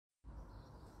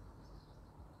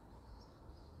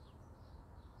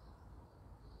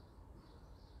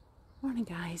Morning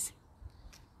guys,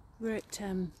 we're at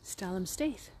Stalham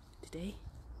Staithe today.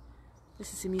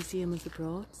 This is the Museum of the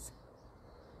Broads,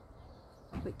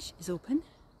 which is open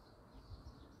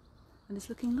and it's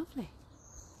looking lovely.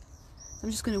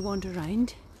 I'm just going to wander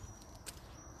around,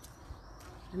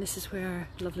 and this is where our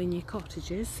lovely new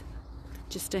cottage is,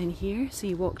 just down here. So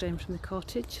you walk down from the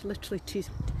cottage, literally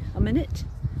a minute,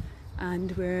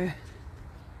 and we're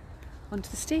onto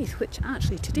the Staithe, which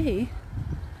actually today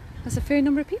has a fair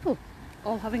number of people,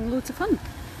 all having loads of fun.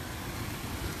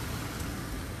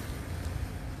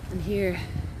 And here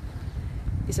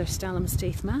is our Stalham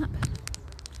Staithe map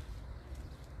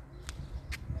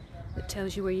that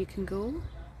tells you where you can go,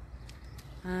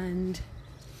 and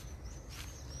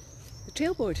the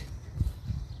trail board.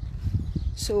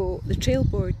 So the trail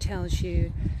board tells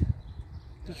you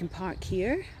you can park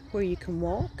here, where you can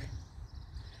walk,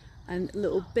 and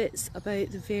little bits about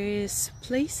the various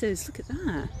places. Look at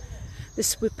that.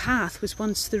 This path was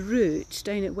once the route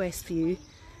down at Westview.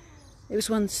 It was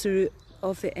once the route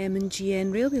of the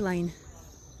M&GN railway line.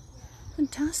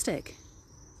 Fantastic.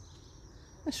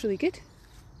 That's really good.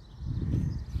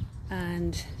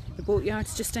 And the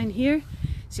boatyard's just down here.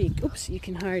 So you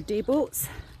can hire day boats.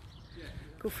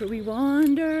 Go for a wee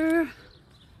wander.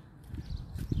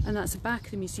 And that's the back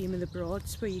of the Museum of the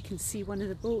Broads, where you can see one of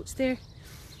the boats there.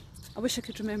 I wish I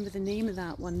could remember the name of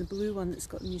that one, the blue one that's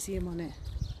got the museum on it.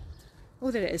 Oh,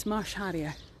 there it is, Marsh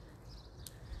Harrier.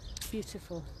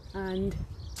 Beautiful. And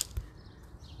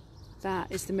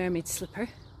that is the Mermaid Slipper.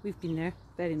 We've been there.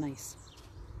 Very nice.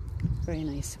 Very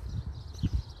nice.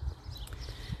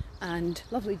 And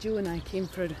lovely Joe and I came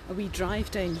for a wee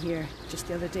drive down here just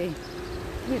the other day.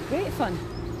 We had great fun.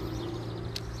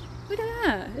 Look at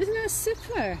that. Isn't that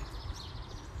super?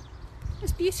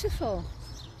 That's beautiful.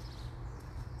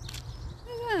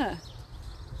 Look at that.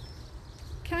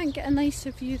 Can't get a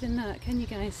nicer view than that, can you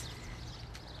guys?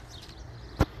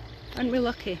 Aren't we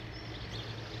lucky?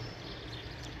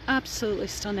 Absolutely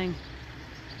stunning.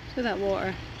 Look at that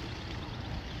water.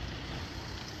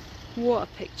 What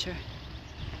a picture.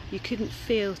 You couldn't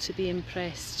fail to be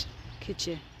impressed, could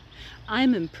you?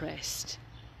 I'm impressed.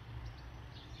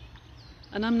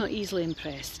 And I'm not easily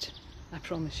impressed. I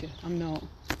promise you, I'm not.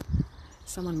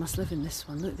 Someone must live in this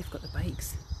one. Look, they've got the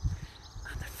bikes.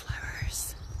 And their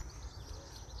flowers.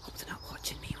 Hope they're not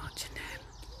watching me watching them.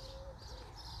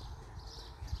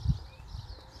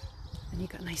 And you've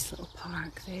got a nice little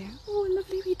park there. Oh, a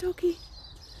lovely wee doggy.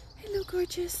 Hello,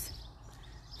 gorgeous.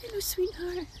 Hello,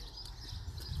 sweetheart.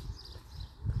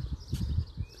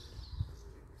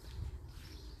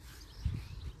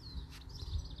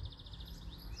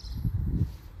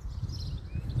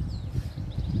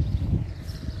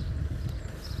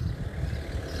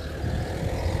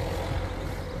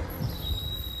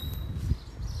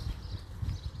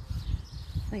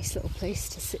 Nice little place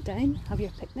to sit down, have your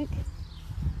picnic.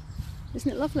 Isn't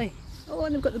it lovely? Oh,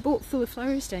 and they've got the boat full of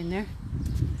flowers down there.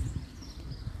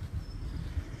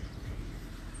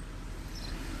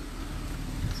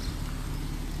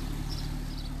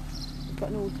 We've got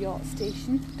an old yacht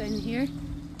station down here.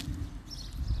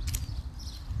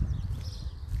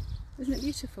 Isn't it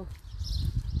beautiful?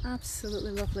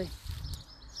 Absolutely lovely.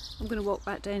 I'm going to walk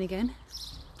back down again.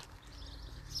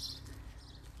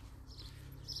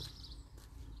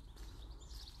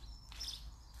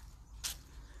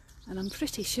 And I'm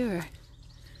pretty sure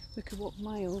we could walk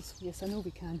miles. Yes, I know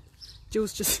we can.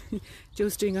 Joe's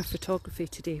doing her photography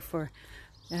today for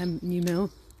New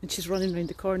Mill, and she's running around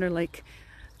the corner like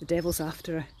the devil's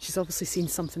after her. She's obviously seen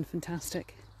something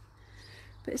fantastic.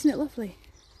 But isn't it lovely?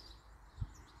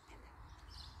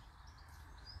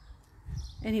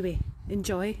 Anyway,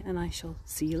 enjoy, and I shall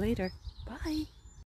see you later. Bye.